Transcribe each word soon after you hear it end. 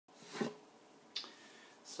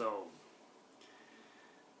So,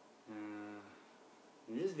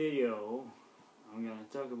 in this video, I'm gonna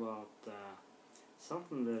talk about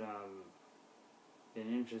something that I've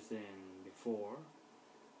been interested in before,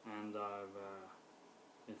 and I've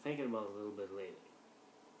been thinking about a little bit lately.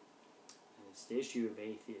 And it's the issue of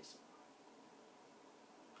atheism.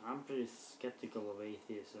 I'm pretty skeptical of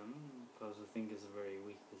atheism because I think it's a very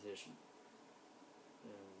weak position.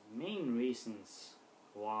 The main reasons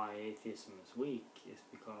why atheism is weak is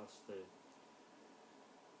because it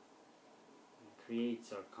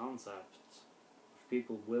creates a concept which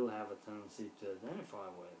people will have a tendency to identify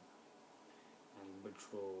with, and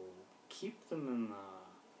which will keep them in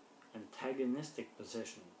an antagonistic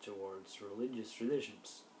position towards religious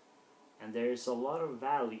traditions. And there is a lot of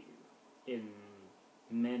value in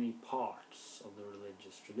many parts of the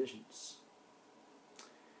religious traditions.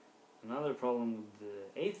 Another problem with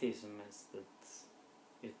the atheism is that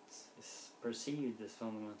it is perceived as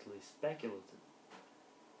fundamentally speculative,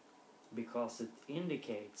 because it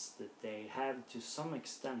indicates that they have to some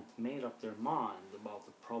extent made up their mind about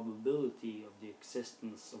the probability of the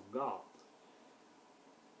existence of God.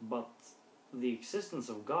 But the existence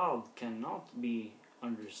of God cannot be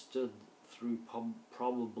understood through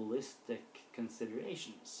probabilistic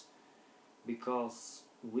considerations, because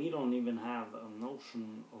we don't even have a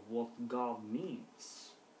notion of what God means.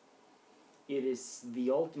 It is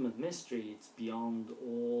the ultimate mystery. It's beyond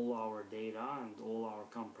all our data and all our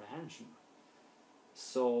comprehension.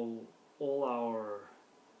 So all our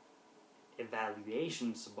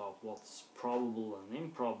evaluations about what's probable and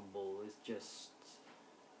improbable is just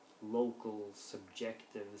local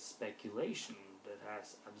subjective speculation that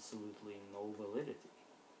has absolutely no validity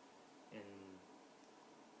in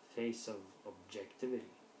face of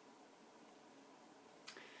objectivity.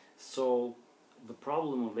 So the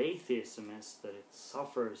problem of atheism is that it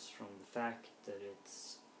suffers from the fact that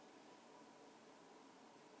it's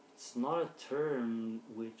not a term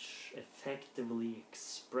which effectively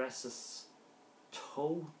expresses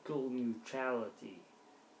total neutrality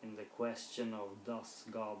in the question of does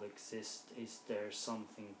God exist, is there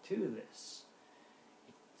something to this?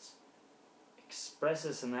 It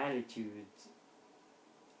expresses an attitude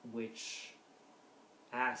which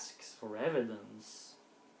asks for evidence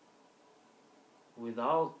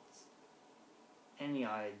without any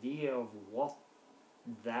idea of what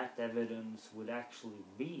that evidence would actually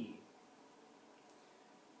be,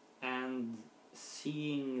 and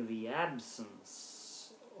seeing the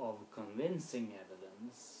absence of convincing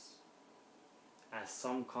evidence as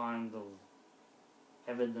some kind of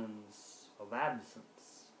evidence of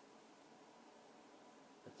absence.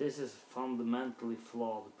 But this is a fundamentally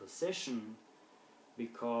flawed position,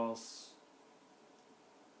 because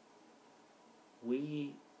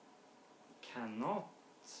we cannot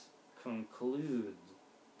conclude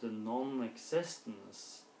the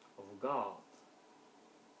non-existence of God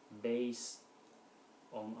based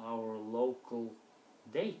on our local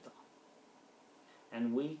data.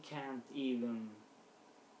 And we can't even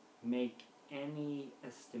make any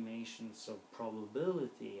estimations of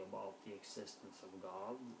probability about the existence of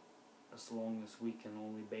God, as long as we can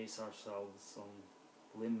only base ourselves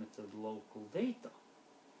on limited local data.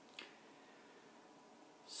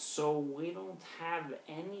 So we don't have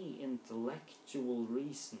any intellectual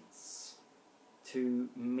reasons to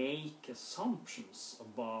make assumptions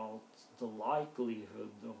about the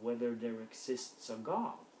likelihood of whether there exists a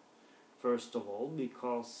God. First of all,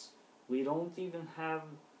 because we don't even have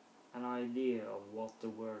an idea of what the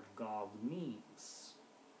word God means.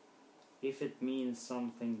 If it means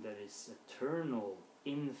something that is eternal,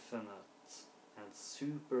 infinite, and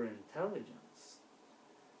super intelligence,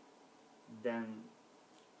 then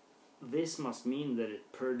this must mean that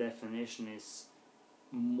it per definition is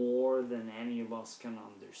more than any of us can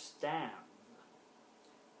understand,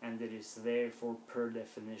 and it is therefore per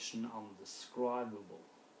definition undescribable.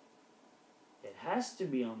 It has to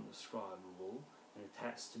be undescribable, and it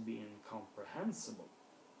has to be incomprehensible.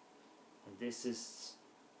 And this is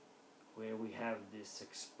where we have this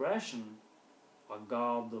expression, a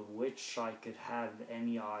God of which I could have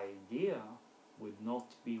any idea would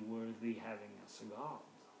not be worthy having as a God.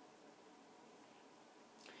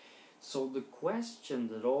 So the question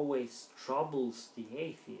that always troubles the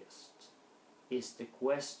atheist is the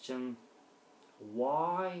question,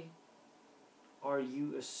 why are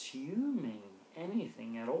you assuming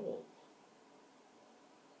anything at all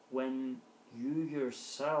when you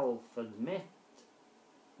yourself admit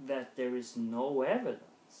that there is no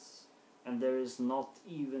evidence and there is not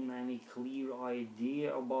even any clear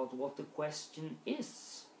idea about what the question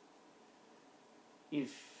is?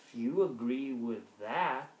 If you agree with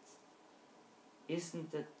that,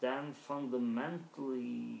 isn't it then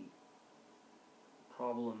fundamentally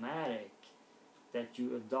problematic that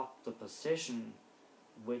you adopt a position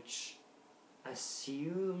which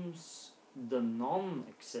assumes the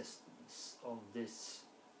non-existence of this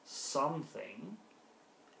something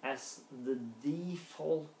as the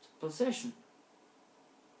default position?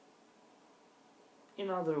 In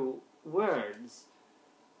other words,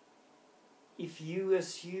 if you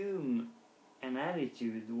assume an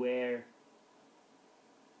attitude where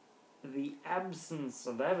the absence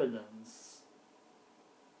of evidence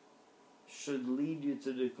should lead you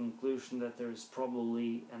to the conclusion that there is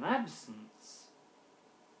probably an absence,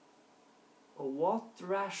 what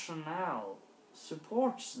rationale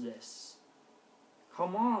supports this?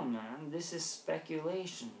 Come on, man, this is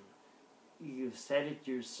speculation. You've said it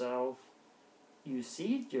yourself, you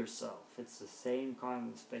see it yourself. It's the same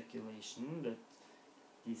kind of speculation that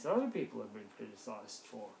these other people have been criticized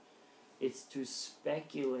for. It's to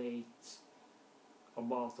speculate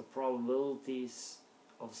about the probabilities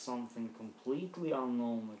of something completely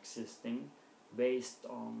unknown existing based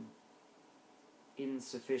on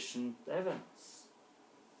insufficient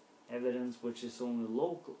evidence which is only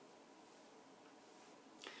local.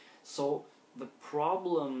 So the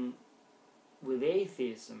problem with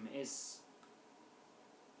atheism is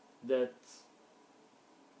that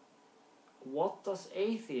what does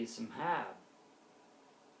atheism have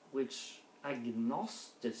which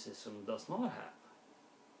agnosticism does not have?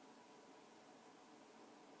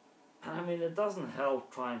 And I mean, it doesn't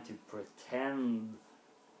help trying to pretend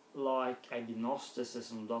like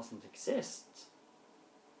agnosticism doesn't exist.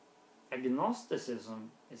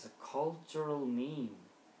 Agnosticism is a cultural meme.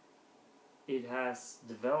 It has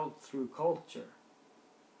developed through culture.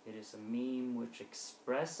 It is a meme which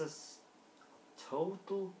expresses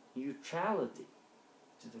total neutrality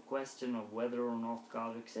to the question of whether or not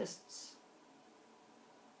God exists.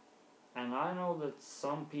 And I know that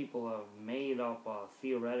some people have made up a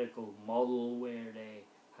theoretical model where they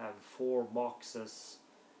have 4 boxes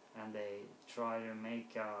and they try to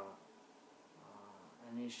make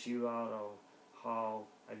an issue out of how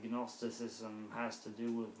agnosticism has to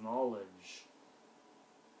do with knowledge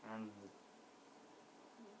and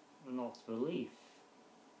not belief.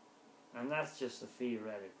 And that's just a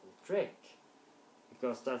theoretical trick,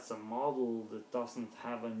 because that's a model that doesn't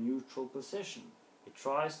have a neutral position. It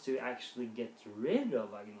tries to actually get rid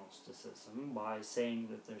of agnosticism by saying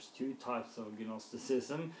that there's 2 types of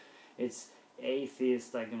agnosticism. It's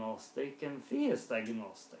atheist agnostic and theist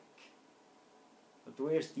agnostic. But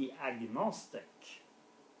where's the agnostic?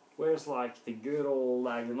 Where's like the good old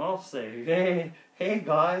agnostic? Hey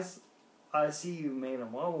guys, I see you made a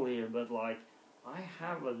model here, but like I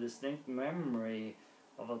have a distinct memory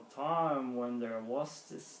of a time when there was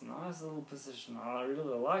this nice little position. I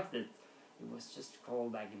really liked it. It was just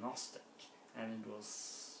called agnostic, and it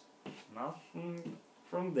was nothing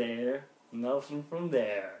from there, nothing from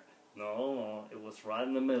there. No, it was right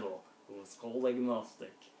in the middle. It was called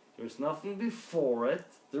agnostic. There was nothing before it,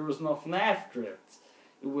 there was nothing after it.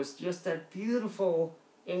 It was just that beautiful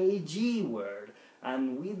AG word,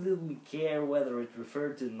 and we didn't care whether it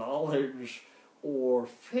referred to knowledge or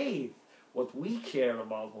faith. What we cared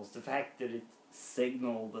about was the fact that it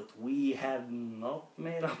signaled that we had not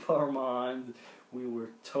made up our mind. We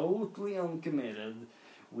were totally uncommitted.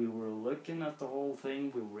 We were looking at the whole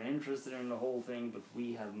thing. We were interested in the whole thing, but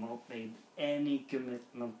we had not made any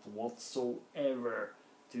commitment whatsoever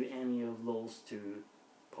to any of those 2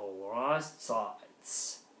 polarized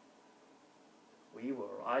sides. We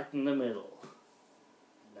were right in the middle.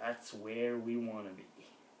 That's where we want to be.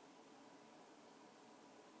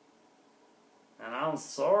 And I'm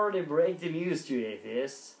sorry to break the news to you,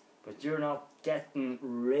 atheists, but you're not getting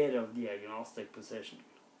rid of the agnostic position.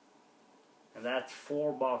 And that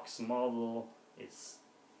 4-box model is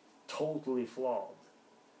totally flawed.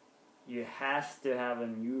 You have to have a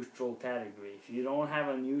neutral category. If you don't have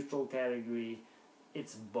a neutral category,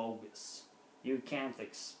 it's bogus. You can't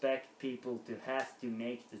expect people to have to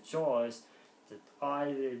make the choice that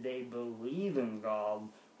either they believe in God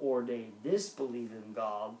or they disbelieve in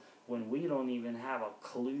God, when we don't even have a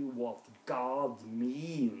clue what God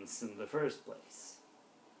means in the first place.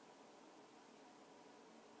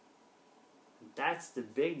 That's the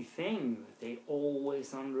big thing that they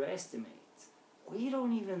always underestimate. We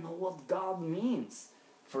don't even know what God means.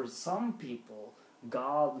 For some people,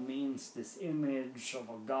 God means this image of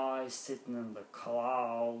a guy sitting in the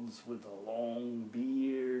clouds with a long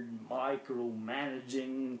beard,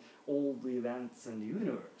 micromanaging all the events in the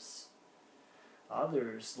universe.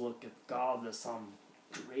 Others look at God as some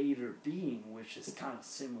greater being, which is kind of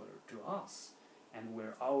similar to us, and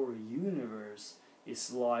where our universe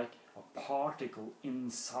is like a particle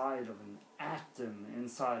inside of an atom,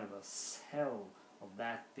 inside of a cell of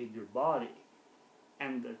that bigger body.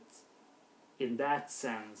 And that in that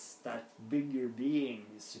sense, that bigger being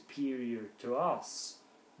is superior to us,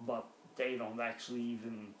 but they don't actually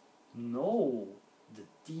even know the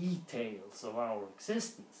details of our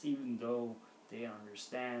existence, even though they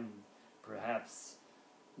understand perhaps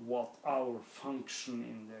what our function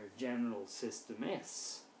in their general system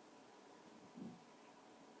is.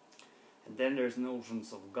 And then there's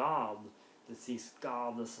notions of God that sees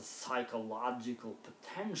God as a psychological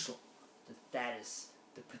potential, that is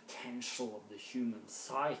the potential of the human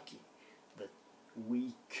psyche, that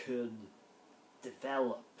we could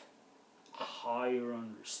develop a higher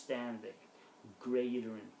understanding,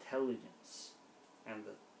 greater intelligence, and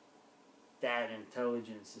that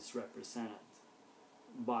intelligence is represented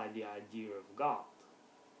by the idea of God.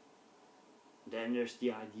 Then there's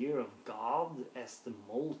the idea of God as the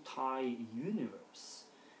multi-universe,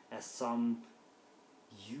 as some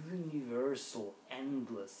universal,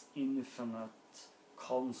 endless, infinite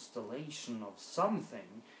constellation of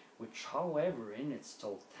something, which, however, in its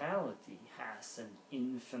totality has an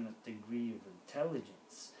infinite degree of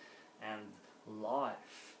intelligence and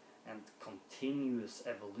life and continuous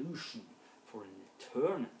evolution for an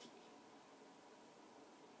eternity,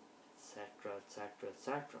 etc., etc.,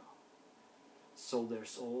 etc. So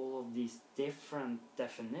there's all of these different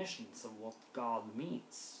definitions of what God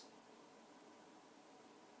means.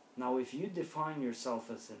 Now, if you define yourself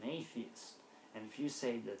as an atheist, and if you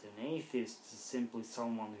say that an atheist is simply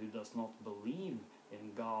someone who does not believe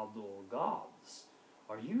in God or gods,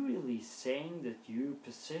 are you really saying that you're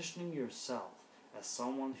positioning yourself as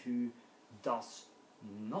someone who does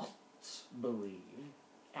not believe,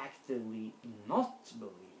 actively not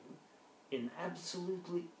believe, in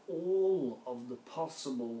absolutely all of the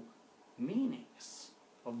possible meanings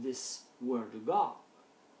of this word of God?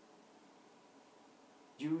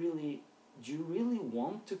 Do you really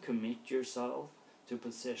want to commit yourself to a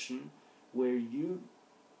position where you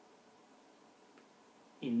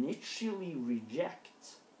initially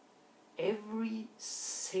reject every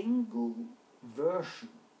single version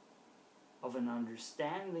of an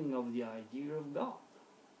understanding of the idea of God?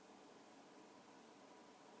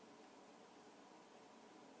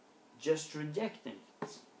 Just rejecting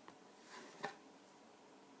it.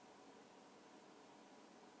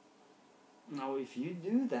 Now, if you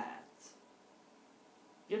do that,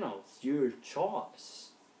 it's your choice.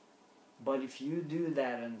 But if you do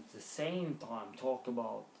that and at the same time talk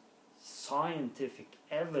about scientific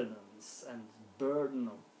evidence and burden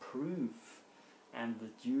of proof, and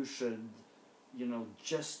that you should,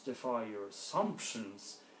 justify your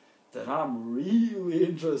assumptions, then I'm really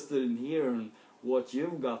interested in hearing what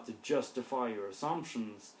you've got to justify your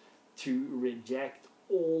assumptions to reject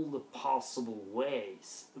all the possible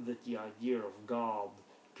ways that the idea of God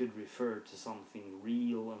could refer to something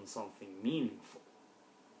real and something meaningful.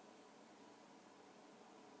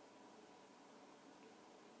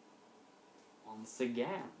 Once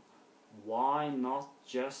again, why not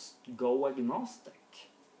just go agnostic?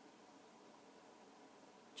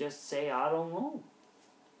 Just say, I don't know.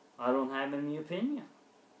 I don't have any opinion.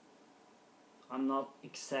 I'm not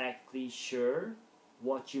exactly sure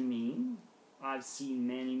what you mean. I've seen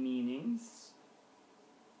many meanings.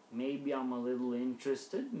 Maybe I'm a little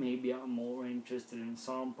interested. Maybe I'm more interested in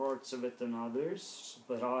some parts of it than others.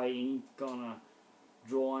 But I ain't gonna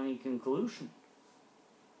draw any conclusion.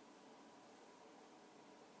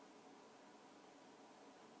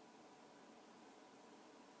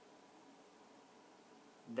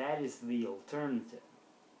 That is the alternative.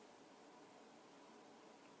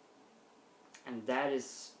 And that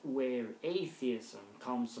is where atheism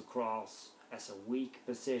comes across as a weak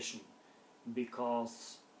position,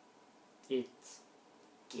 because it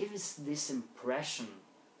gives this impression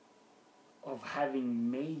of having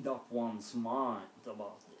made up one's mind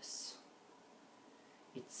about this.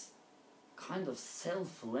 It's kind of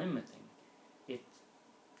self-limiting. It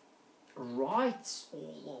writes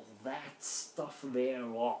all of that stuff there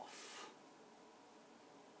off.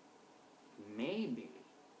 Maybe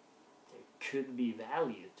could be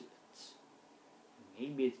value to it.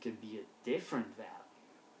 Maybe it could be a different value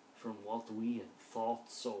from what we have thought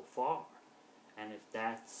so far. And if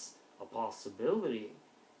that's a possibility,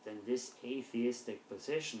 then this atheistic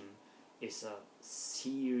position is a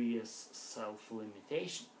serious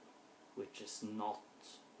self-limitation, which is not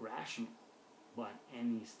rational by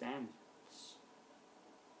any standards.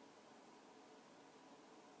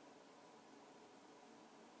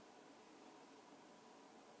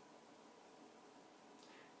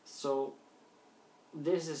 So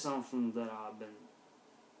this is something that I've been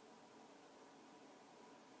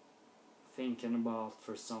thinking about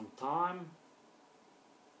for some time,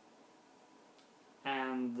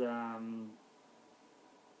 and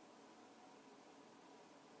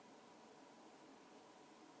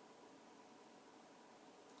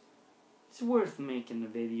it's worth making a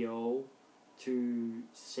video to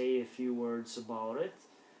say a few words about it,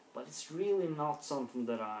 but it's really not something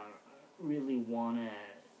that I really want to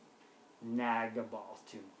nag about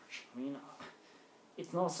too much. I mean,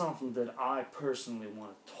 it's not something that I personally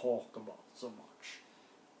want to talk about so much.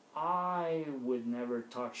 I would never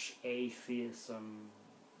touch atheism,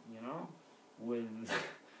 with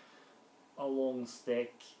a long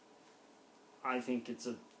stick. I think it's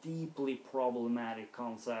a deeply problematic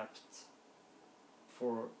concept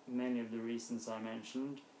for many of the reasons I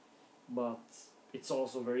mentioned, but it's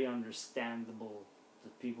also very understandable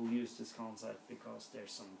that people use this concept because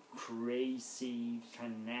there's some crazy,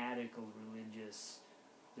 fanatical religious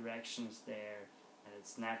directions there, and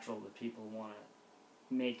it's natural that people want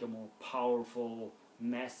to make a more powerful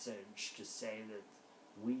message to say that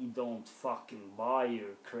we don't fucking buy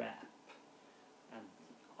your crap. And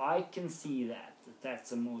I can see that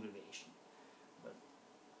that's a motivation. But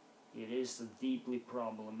it is a deeply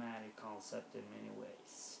problematic concept in many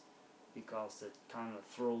ways, because it kind of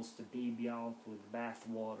throws the baby out with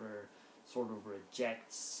bathwater, sort of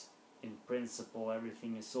rejects in principle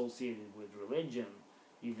everything associated with religion,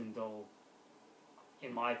 even though,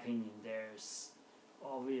 in my opinion, there's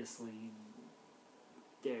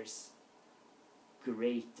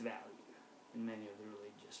great value in many of the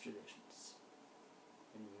religious traditions.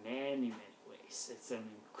 In many ways, it's an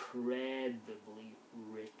incredibly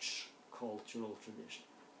rich cultural tradition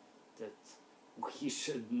that we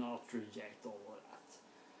should not reject all of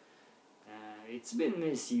that. It's been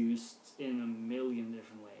misused in a million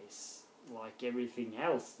different ways, like everything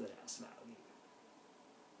else that has value.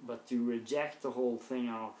 But to reject the whole thing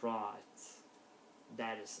outright,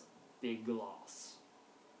 that is a big loss.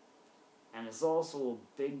 And it's also a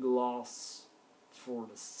big loss for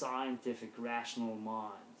the scientific, rational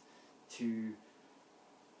mind to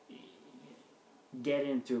get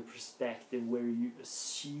into a perspective where you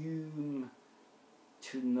assume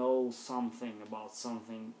to know something about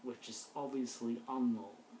something which is obviously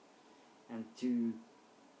unknown, and to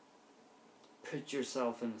put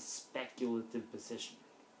yourself in a speculative position.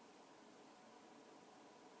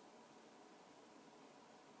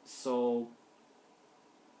 So,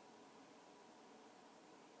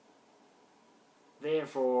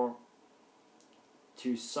 therefore,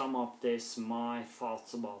 to sum up this, my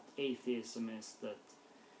thoughts about atheism is that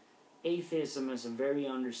atheism is a very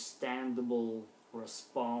understandable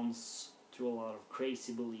response to a lot of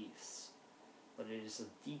crazy beliefs, but it is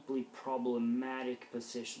a deeply problematic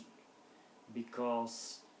position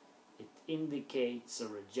because it indicates a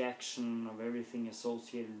rejection of everything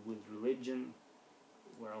associated with religion,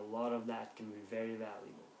 where a lot of that can be very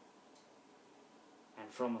valuable.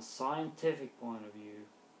 And from a scientific point of view,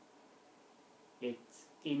 it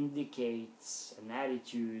indicates an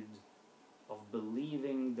attitude of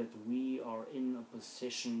believing that we are in a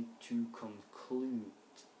position to conclude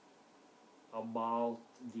about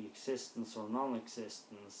the existence or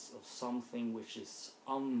non-existence of something which is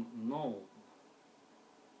unknown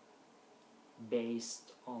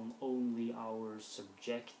based on only our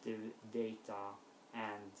subjective data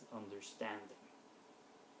and understanding.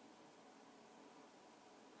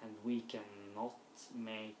 And we cannot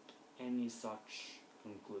make any such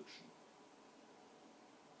conclusion.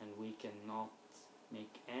 And we cannot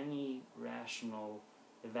make any rational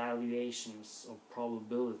evaluations of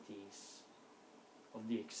probabilities of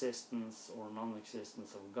the existence or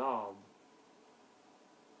non-existence of God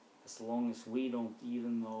as long as we don't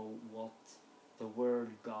even know what the word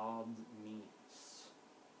God means.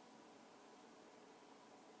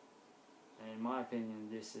 And in my opinion,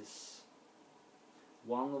 this is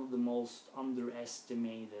one of the most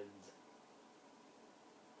underestimated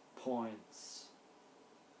points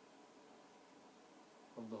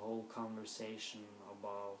of the whole conversation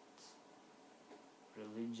about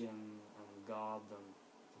religion and God and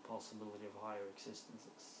the possibility of higher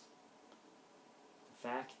existences. The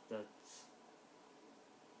fact that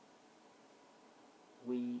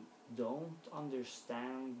we don't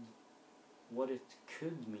understand what it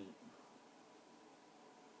could mean,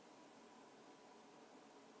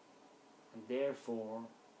 and therefore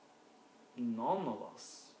none of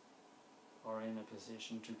us are in a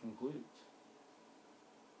position to conclude.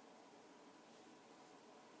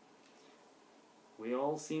 We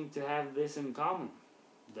all seem to have this in common,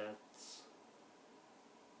 that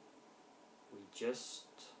we just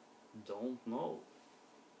don't know,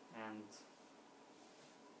 and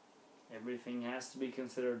everything has to be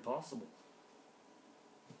considered possible.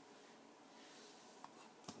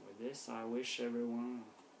 this, I wish everyone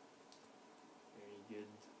a very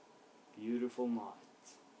good, beautiful night.